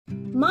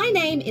My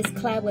name is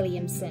Clare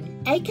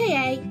Williamson,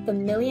 aka the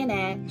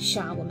Millionaire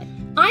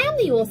Sha'Woman. I am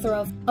the author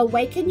of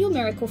Awaken Your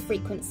Miracle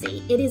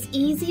Frequency. It is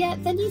easier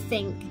than you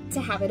think to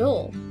have it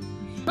all.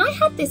 I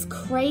had this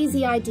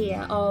crazy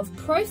idea of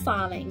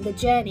profiling the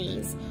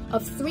journeys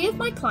of 3 of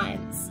my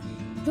clients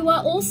who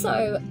are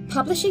also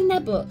publishing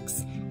their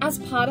books as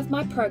part of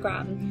my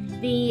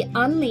program, the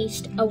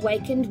Unleashed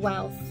Awakened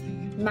Wealth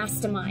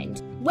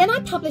Mastermind. When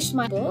I published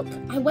my book,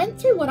 I went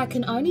through what I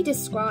can only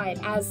describe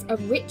as a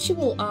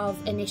ritual of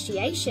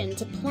initiation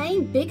to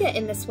playing bigger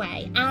in this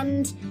way,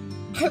 and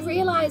I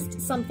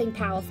realized something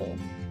powerful.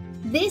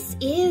 This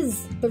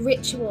is the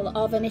ritual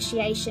of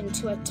initiation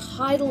to a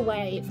tidal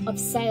wave of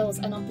sales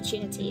and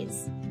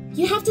opportunities.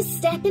 You have to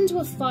step into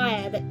a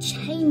fire that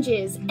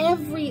changes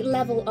every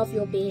level of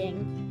your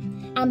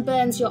being and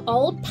burns your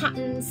old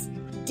patterns,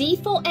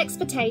 default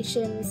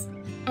expectations,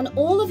 and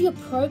all of your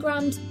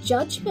programmed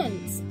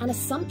judgments and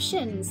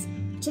assumptions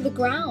to the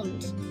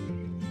ground,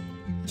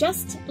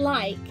 just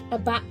like a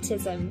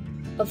baptism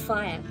of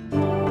fire.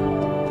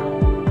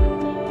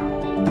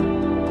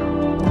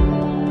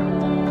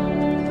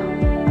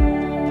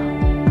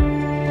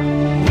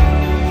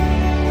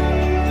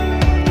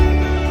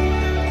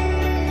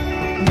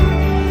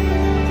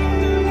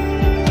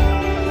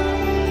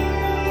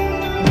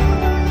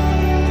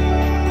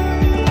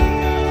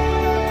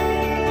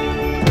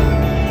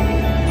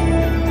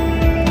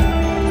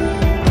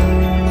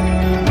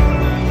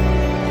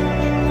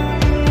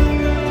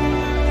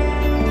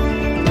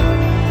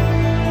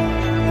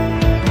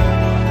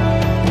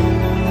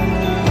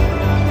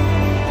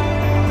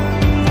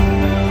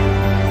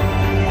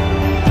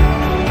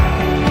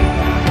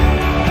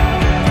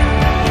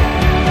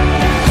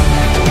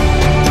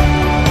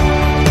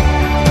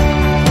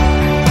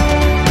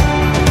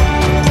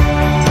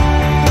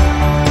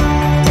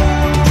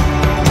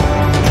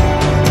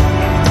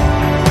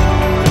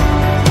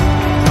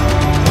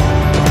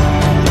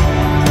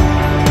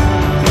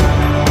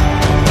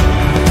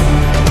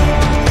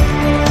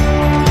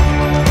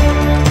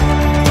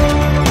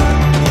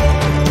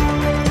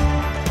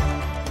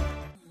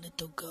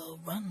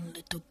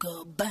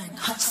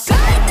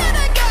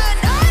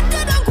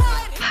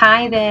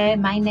 Hi there,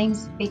 my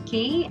name's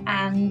Vicky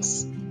and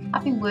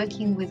I've been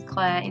working with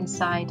Claire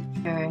inside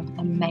her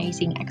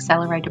amazing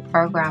accelerator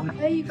program.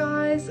 Hey you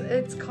guys,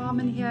 it's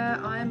Carmen here.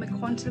 I am a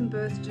quantum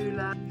birth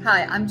doula.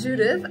 Hi, I'm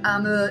Judith.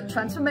 I'm a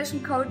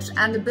transformation coach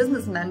and a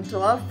business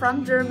mentor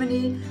from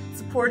Germany,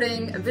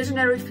 supporting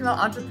visionary female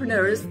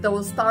entrepreneurs,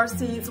 those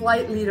starseeds,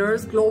 light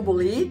leaders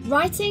globally.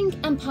 Writing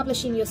and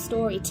publishing your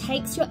story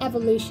takes your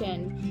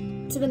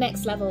evolution to the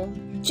next level.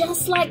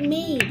 Just like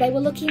me, they were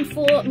looking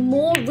for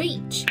more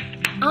reach,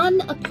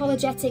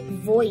 unapologetic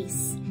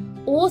voice,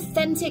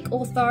 authentic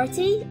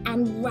authority,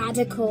 and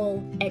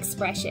radical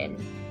expression,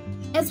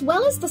 as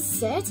well as the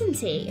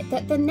certainty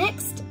that the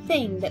next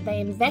thing that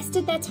they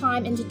invested their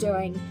time into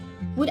doing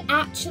would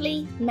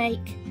actually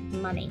make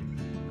money.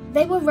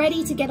 They were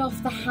ready to get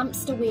off the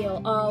hamster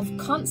wheel of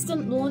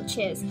constant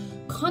launches,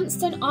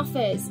 constant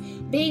offers,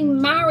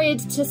 being married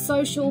to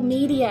social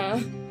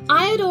media.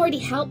 I had already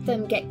helped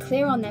them get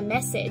clear on their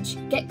message,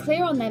 get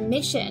clear on their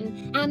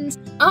mission, and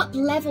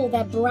up-level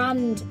their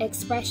brand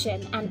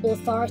expression and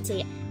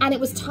authority. And it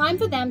was time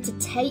for them to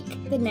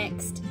take the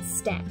next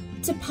step,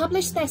 to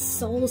publish their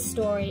soul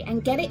story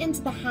and get it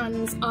into the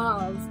hands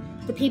of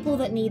the people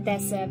that need their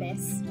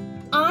service.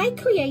 I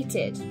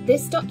created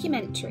this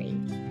documentary,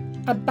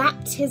 A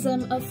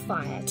Baptism of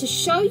Fire, to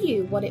show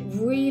you what it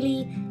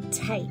really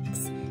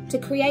takes to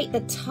create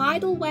the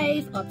tidal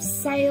wave of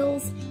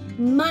sales,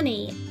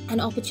 money, and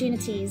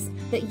opportunities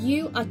that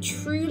you are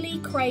truly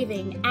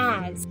craving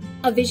as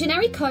a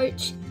visionary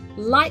coach,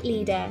 light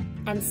leader,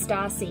 and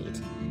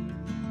starseed.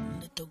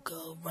 Little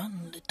girl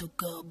run, little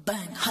girl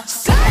bang.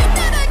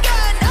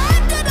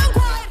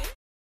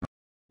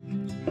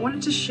 I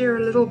wanted to share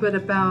a little bit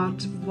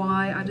about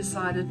why I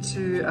decided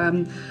to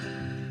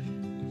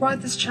write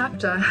this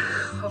chapter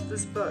of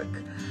this book.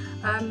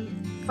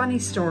 Funny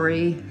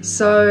story.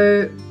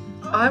 So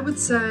I would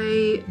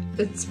say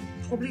it's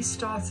probably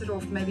started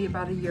off maybe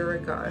about a year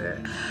ago,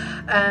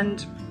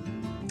 and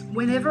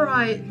whenever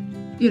I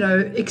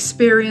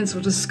experience or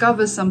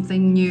discover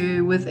something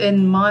new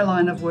within my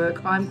line of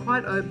work, I'm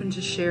quite open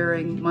to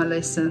sharing my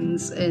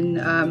lessons in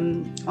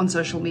on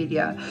social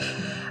media.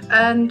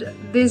 And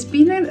there's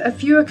been a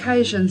few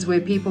occasions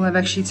where people have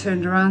actually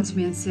turned around to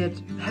me and said,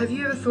 have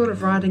you ever thought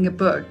of writing a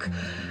book?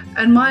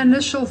 And my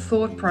initial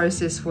thought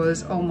process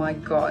was, oh my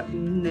God,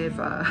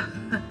 never,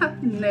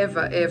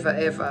 never, ever,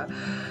 ever.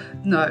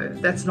 No,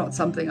 that's not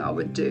something I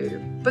would do.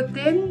 But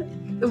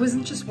then it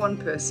wasn't just one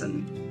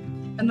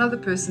person. Another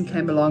person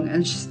came along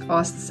and she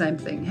asked the same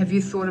thing. Have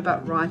you thought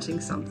about writing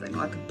something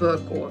like a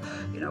book or,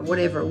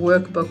 whatever, a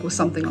workbook or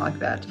something like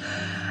that?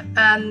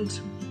 And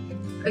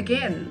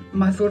again,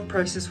 my thought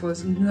process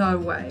was, no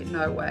way,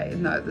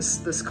 no,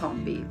 this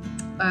can't be.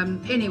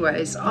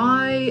 Anyways,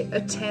 I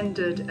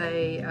attended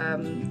a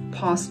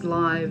past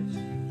live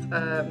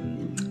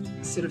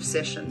sort of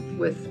session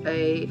with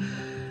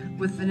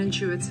with an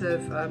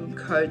intuitive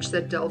coach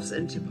that delves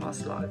into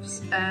past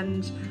lives.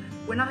 And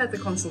when I had the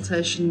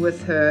consultation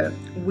with her,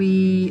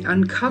 we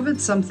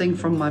uncovered something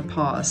from my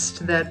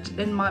past, that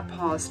in my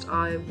past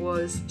I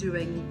was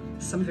doing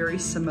some very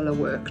similar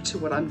work to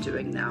what I'm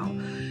doing now.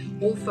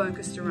 All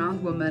focused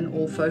around women,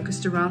 all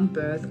focused around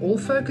birth, all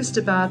focused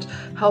about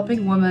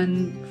helping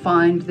women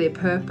find their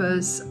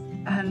purpose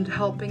and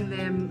helping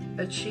them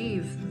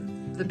achieve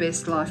the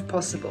best life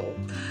possible.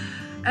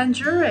 And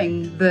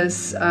during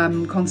this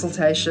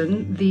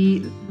consultation, the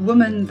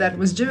woman that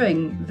was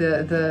doing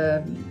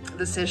the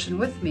session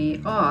with me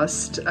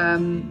asked,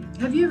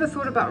 have you ever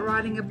thought about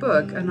writing a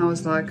book? And I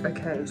was like,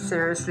 okay,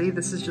 seriously,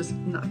 this is just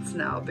nuts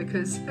now,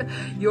 because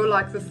you're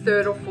like the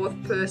third or fourth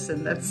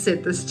person that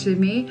said this to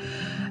me.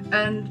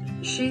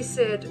 And she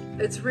said,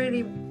 it's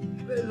really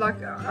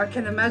like, I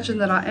can imagine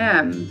that I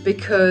am,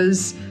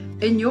 because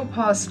in your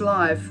past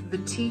life, the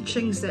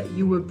teachings that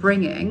you were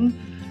bringing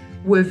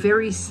were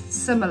very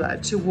similar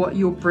to what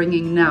you're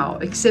bringing now,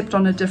 except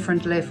on a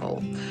different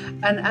level.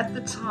 And at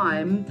the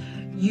time,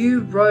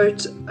 you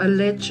wrote a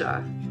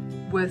ledger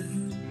with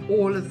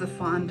all of the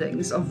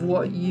findings of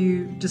what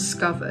you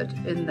discovered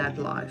in that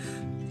life.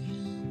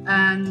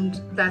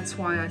 And that's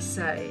why I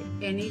say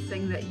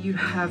anything that you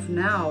have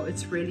now,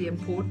 it's really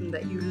important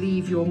that you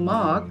leave your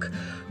mark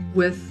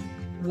with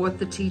what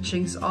the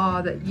teachings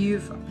are that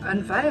you've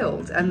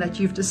unveiled and that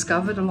you've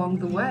discovered along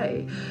the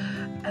way.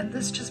 And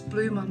this just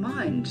blew my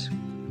mind.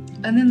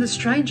 And then the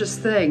strangest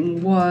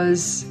thing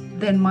was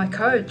then my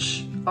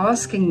coach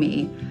asking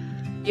me,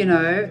 you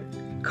know,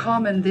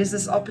 Carmen, there's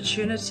this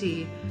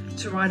opportunity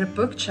to write a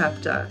book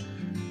chapter.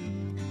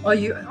 Are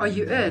you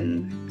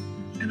in?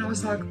 And I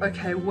was like,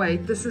 okay,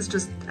 wait, this is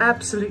just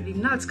absolutely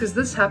nuts, because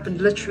this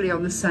happened literally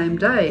on the same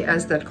day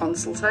as that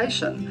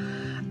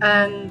consultation.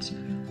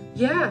 And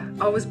yeah,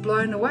 I was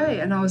blown away,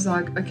 and I was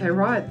like, okay,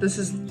 right, this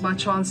is my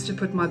chance to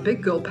put my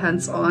big girl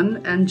pants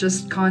on and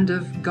just kind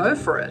of go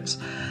for it.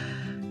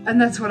 And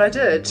that's what I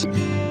did.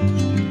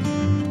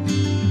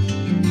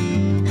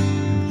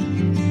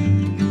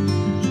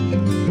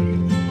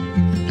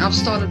 I've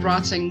started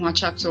writing my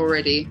chapter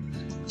already.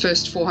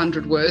 First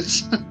 400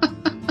 words.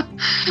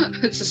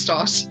 It's a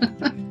start.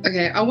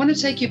 Okay, I want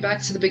to take you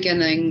back to the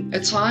beginning, a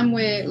time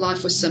where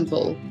life was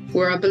simple,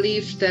 where I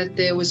believed that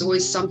there was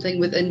always something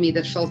within me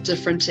that felt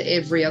different to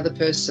every other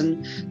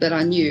person that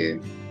I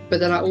knew, but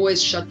that I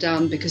always shut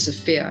down because of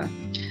fear.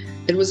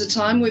 It was a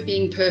time where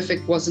being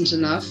perfect wasn't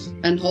enough,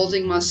 and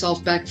holding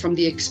myself back from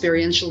the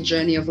experiential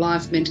journey of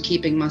life meant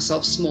keeping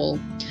myself small.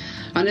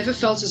 I never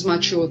felt as my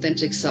true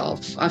authentic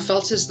self. I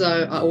felt as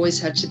though I always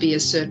had to be a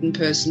certain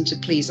person to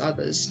please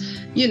others.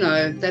 You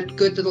know, that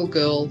good little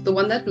girl, the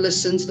one that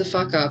listens the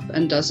fuck up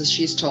and does as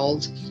she's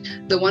told.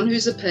 The one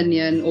whose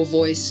opinion or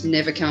voice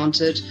never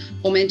counted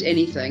or meant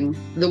anything.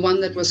 The one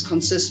that was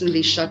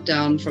consistently shut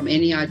down from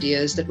any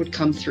ideas that would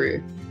come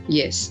through.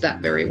 Yes,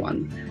 that very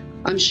one.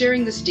 I'm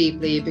sharing this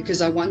deeply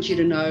because I want you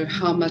to know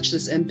how much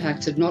this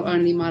impacted not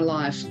only my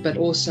life, but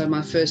also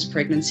my first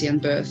pregnancy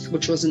and birth,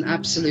 which was an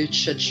absolute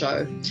shit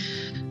show.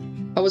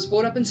 I was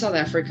brought up in South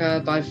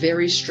Africa by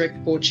very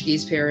strict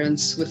Portuguese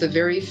parents with a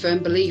very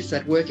firm belief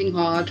that working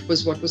hard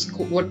was what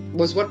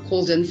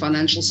called in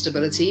financial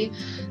stability,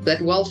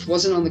 that wealth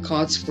wasn't on the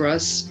cards for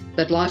us,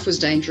 that life was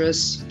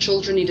dangerous,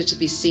 children needed to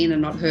be seen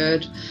and not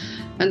heard,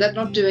 and that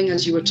not doing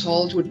as you were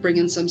told would bring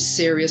in some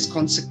serious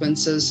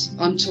consequences.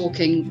 I'm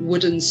talking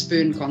wooden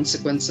spoon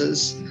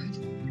consequences.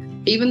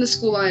 Even the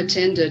school I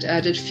attended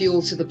added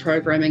fuel to the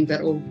programming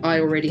that I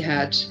already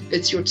had.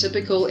 It's your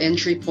typical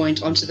entry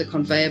point onto the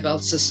conveyor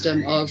belt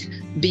system of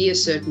be a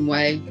certain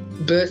way,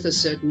 birth a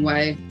certain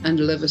way, and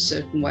live a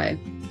certain way.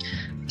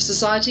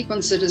 Society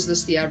considers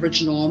this the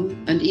average norm,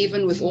 and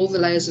even with all the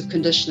layers of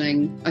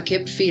conditioning, I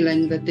kept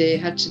feeling that there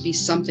had to be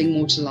something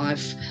more to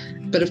life.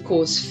 But of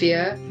course,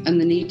 fear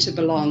and the need to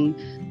belong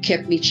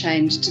kept me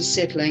chained to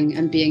settling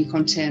and being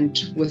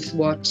content with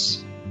what...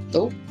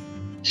 Oh,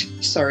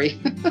 sorry.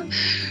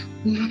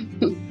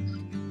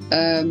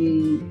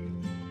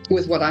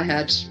 With what I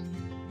had.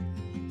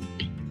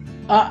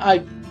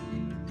 I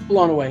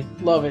blown away.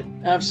 Love it.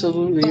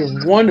 Absolutely.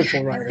 You're a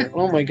wonderful writer.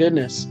 Oh my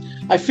goodness.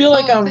 I feel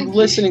like I'm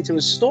listening to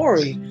a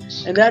story,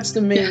 and that's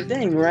the main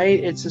thing, right?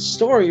 It's a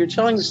story. You're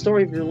telling the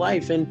story of your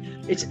life, and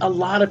it's a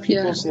lot of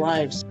people's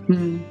lives.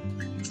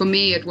 For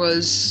me, it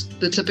was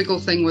the typical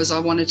thing was I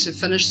wanted to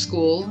finish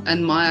school,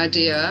 and my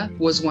idea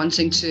was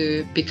wanting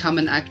to become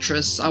an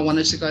actress. I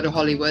wanted to go to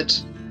Hollywood,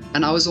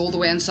 and I was all the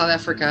way in South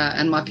Africa,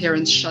 and my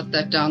parents shut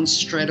that down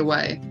straight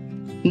away.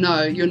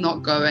 No, you're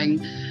not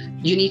going.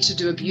 You need to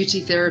do a beauty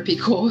therapy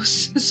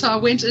course. So I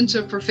went into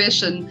a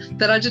profession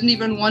that I didn't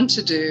even want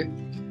to do.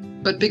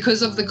 But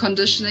because of the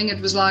conditioning,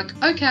 it was like,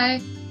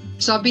 okay.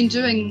 So I've been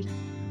doing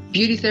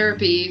beauty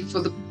therapy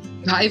for the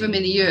however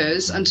many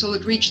years until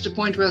it reached a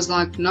point where I was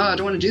like, no, I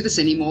don't want to do this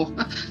anymore.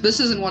 This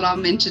isn't what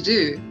I'm meant to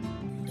do.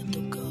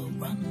 Little girl,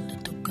 run,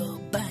 little girl,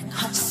 bang.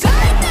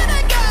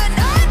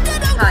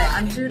 Hi,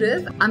 I'm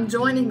Judith. I'm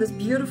joining this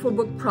beautiful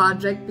book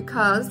project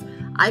because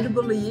I do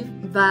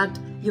believe that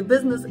your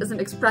business is an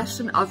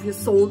expression of your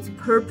soul's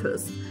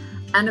purpose.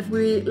 And if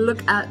we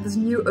look at this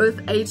new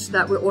earth age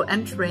that we're all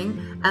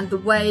entering, and the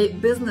way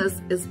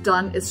business is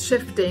done is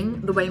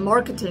shifting, the way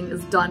marketing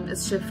is done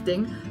is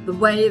shifting, the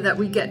way that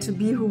we get to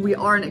be who we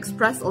are and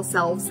express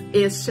ourselves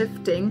is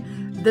shifting,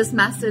 this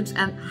message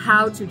and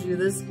how to do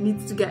this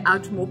needs to get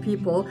out to more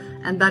people.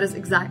 And that is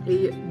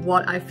exactly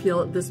what I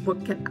feel this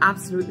book can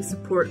absolutely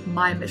support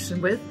my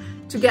mission with,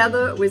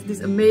 together with these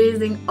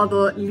amazing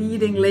other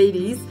leading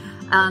ladies.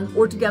 And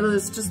altogether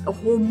it's just a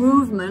whole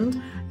movement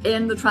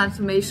in the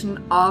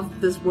transformation of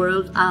this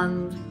world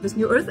and this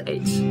new earth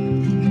age.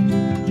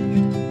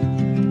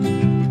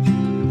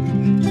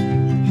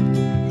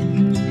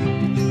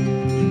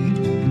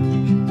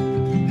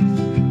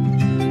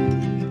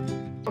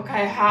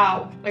 Okay,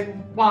 how? Like,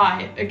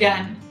 why?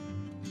 Again.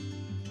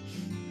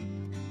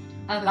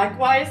 And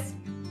likewise,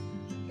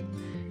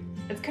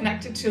 it's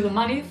connected to the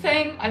money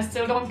thing. I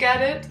still don't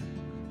get it.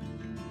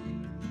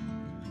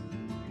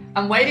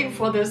 I'm waiting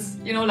for this,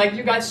 you know, like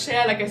you guys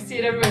share, like I see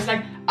it everywhere, it's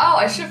like, oh,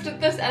 I shifted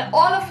this and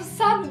all of a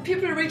sudden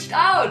people reached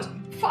out.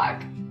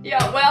 Fuck.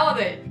 Yeah, where are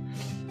they?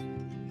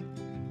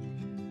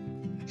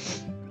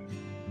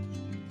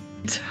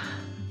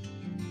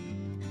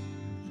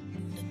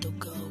 Little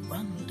girl,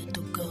 run,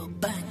 little girl,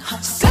 bang.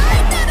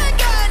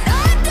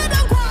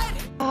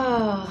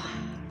 Oh,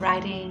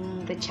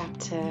 writing the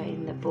chapter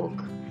in the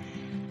book.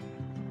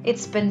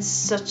 It's been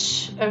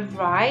such a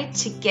ride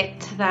to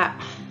get to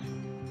that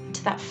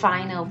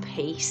final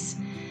piece.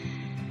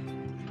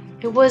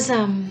 It was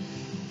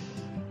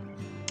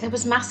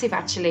massive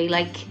actually.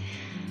 Like,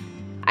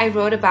 I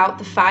wrote about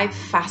the 5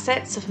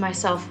 facets of my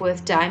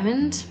self-worth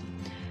diamond.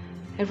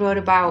 I wrote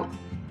about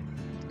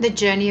the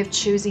journey of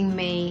choosing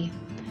me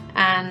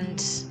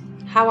and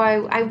how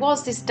I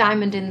was this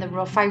diamond in the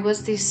rough. I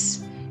was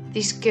this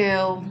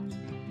girl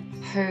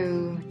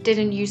who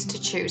didn't used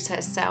to choose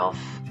herself,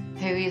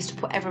 who used to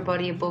put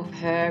everybody above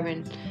her,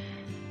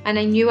 and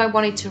I knew I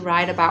wanted to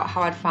write about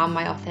how I'd found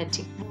my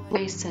authentic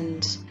voice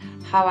and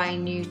how I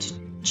knew to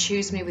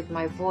choose me with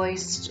my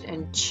voice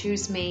and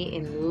choose me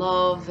in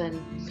love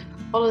and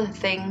all of the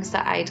things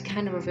that I'd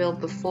kind of revealed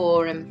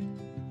before. And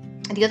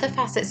the other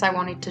facets I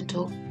wanted to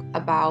talk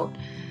about,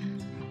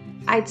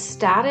 I'd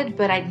started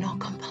but I'd not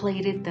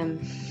completed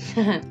them.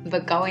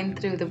 But going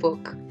through the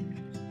book,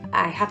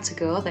 I had to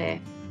go there.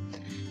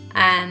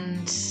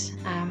 And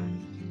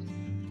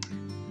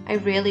I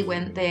really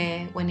went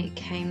there when it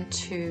came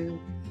to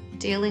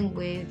dealing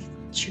with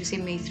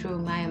choosing me through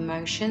my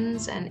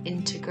emotions and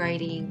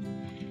integrating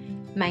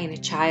my inner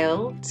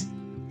child.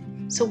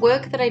 So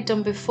work that I'd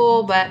done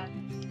before but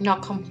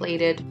not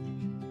completed.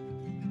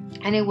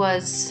 And it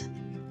was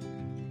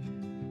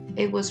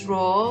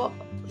raw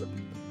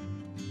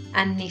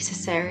and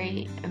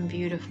necessary and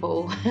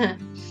beautiful.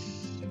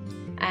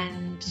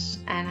 and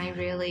I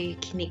really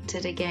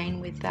connected again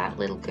with that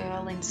little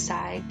girl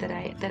inside that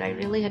I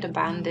really had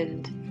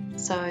abandoned.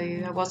 So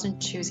I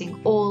wasn't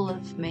choosing all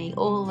of me,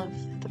 all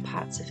of the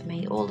parts of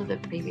me, all of the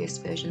previous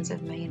versions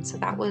of me. And so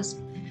that was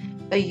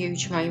a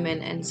huge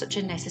moment and such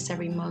a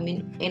necessary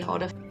moment in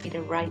order for me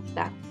to write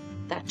that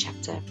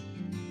chapter.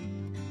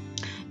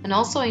 And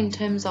also in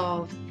terms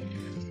of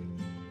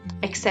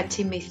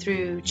accepting me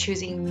through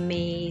choosing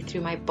me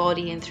through my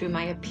body and through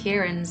my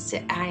appearance,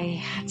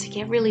 I had to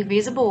get really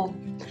visible.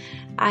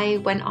 I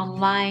went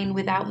online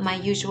without my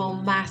usual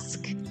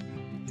mask,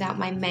 without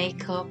my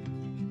makeup.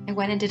 I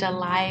went and did a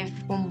live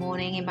one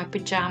morning in my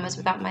pajamas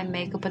without my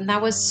makeup, and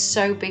that was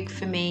so big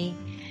for me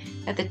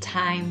at the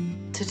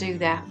time to do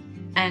that.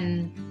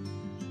 And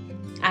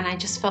I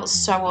just felt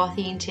so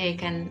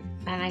authentic, and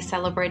I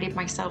celebrated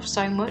myself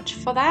so much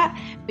for that,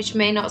 which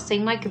may not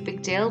seem like a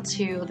big deal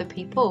to other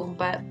people,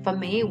 but for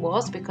me it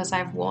was, because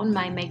I've worn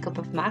my makeup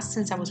of mask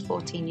since I was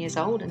 14 years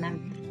old and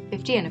I'm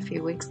 50 in a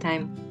few weeks'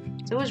 time.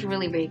 So it was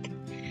really big.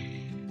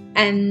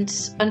 And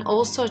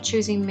also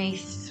choosing me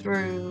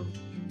through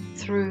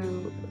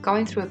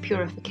going through a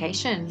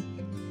purification,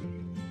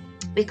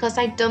 because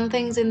I'd done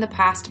things in the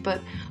past,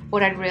 but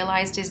what I'd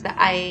realized is that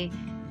I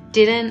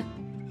didn't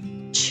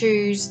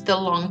choose the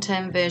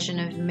long-term version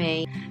of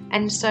me.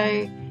 And so,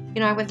 you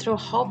know, I went through a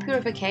whole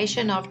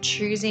purification of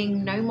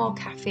choosing no more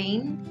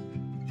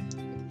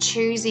caffeine,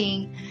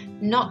 choosing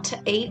not to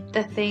eat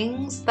the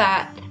things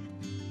that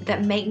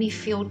make me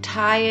feel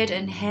tired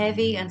and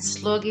heavy and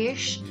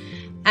sluggish,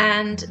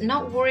 and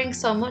not worrying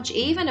so much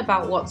even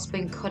about what's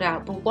been cut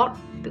out, but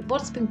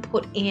what's been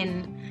put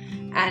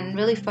in, and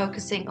really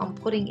focusing on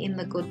putting in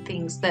the good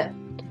things that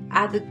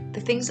are the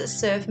things that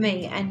serve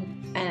me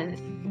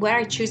and where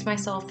I choose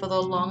myself for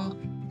the long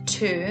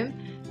term,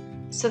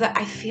 so that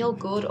I feel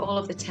good all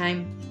of the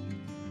time.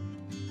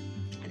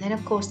 And then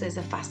of course there's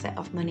a facet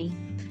of money,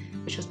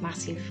 which was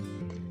massive,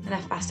 and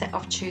a facet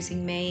of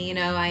choosing me. You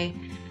know,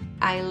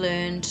 I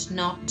learned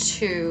not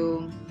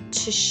to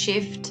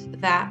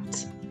shift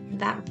that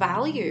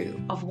value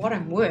of what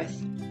I'm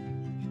worth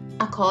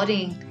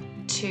according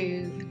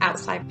to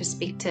outside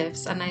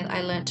perspectives, and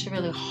I learned to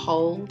really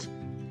hold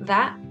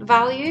that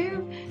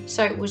value.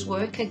 So it was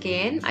work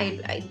again.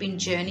 I'd been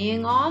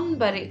journeying on,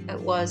 but it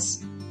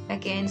was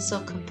again so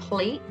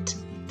complete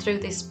through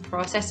this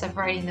process of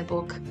writing the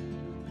book.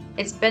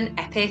 It's been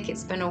epic.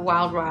 It's been a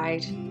wild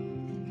ride.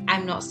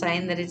 I'm not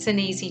saying that it's an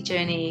easy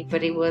journey,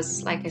 but it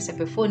was, like I said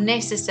before,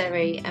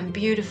 necessary and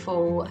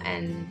beautiful,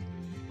 and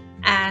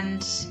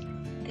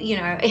you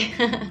know,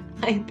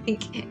 I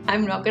think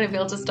I'm not going to be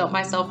able to stop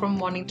myself from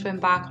wanting to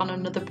embark on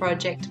another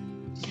project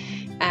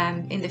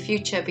in the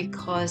future,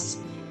 because,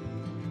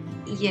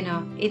 you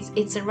know,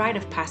 it's a rite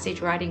of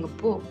passage writing a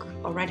book,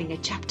 or writing a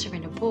chapter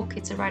in a book.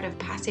 It's a rite of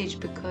passage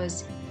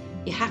because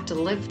you have to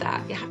live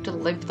that. You have to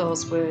live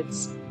those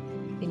words,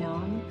 you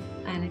know,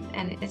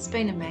 and it's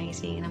been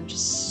amazing, and I'm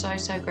just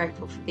so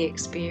grateful for the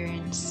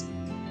experience.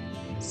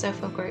 So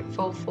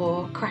grateful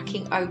for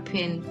cracking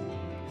open,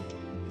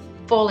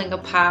 falling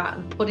apart,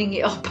 and putting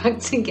it all back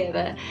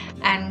together,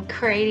 and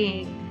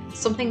creating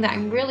something that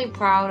I'm really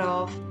proud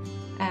of,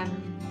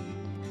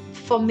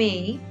 for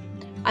me,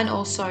 and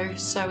also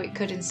so it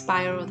could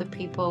inspire other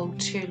people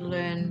to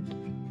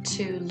learn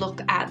to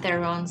look at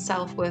their own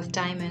self-worth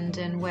diamond,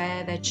 and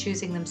where they're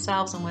choosing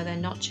themselves and where they're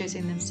not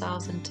choosing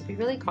themselves, and to be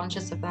really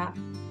conscious of that.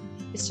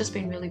 It's just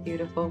been really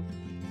beautiful.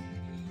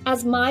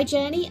 As my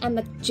journey and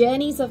the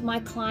journeys of my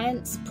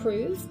clients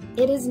prove,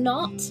 it is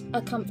not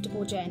a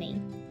comfortable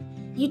journey.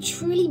 You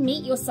truly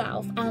meet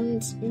yourself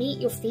and meet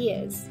your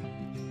fears.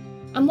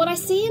 And what I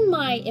see in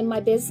my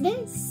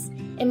business,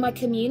 in my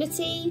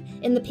community,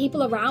 in the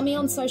people around me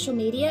on social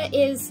media,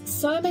 is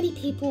so many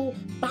people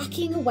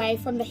backing away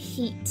from the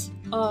heat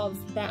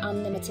of their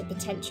unlimited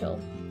potential.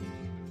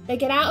 They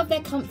get out of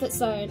their comfort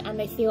zone and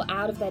they feel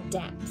out of their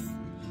depth.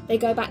 They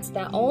go back to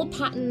their old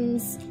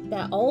patterns,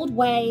 their old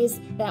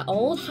ways, their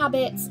old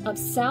habits of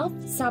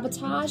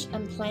self-sabotage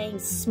and playing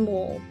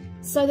small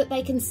so that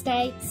they can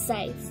stay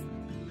safe.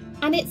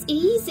 And it's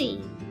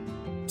easy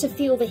to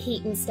feel the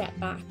heat and step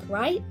back,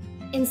 right?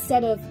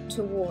 Instead of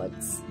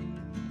towards.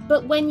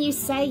 But when you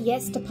say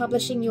yes to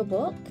publishing your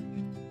book,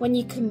 when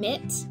you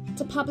commit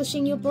to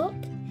publishing your book,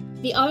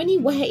 the only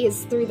way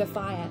is through the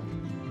fire,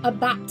 a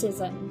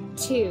baptism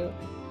to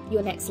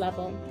your next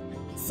level.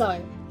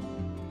 So,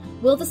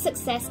 will the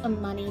success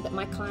and money that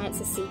my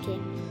clients are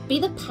seeking be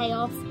the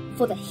payoff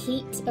for the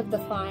heat of the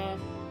fire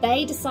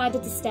they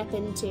decided to step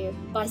into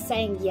by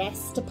saying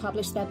yes to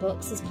publish their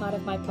books as part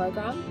of my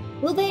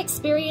program? Will they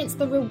experience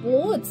the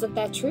rewards of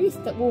their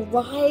truth that will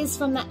rise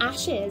from the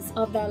ashes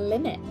of their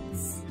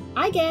limits?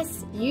 I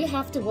guess you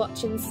have to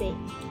watch and see.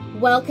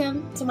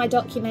 Welcome to my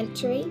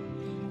documentary,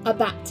 A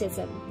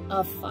Baptism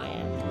of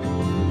Fire.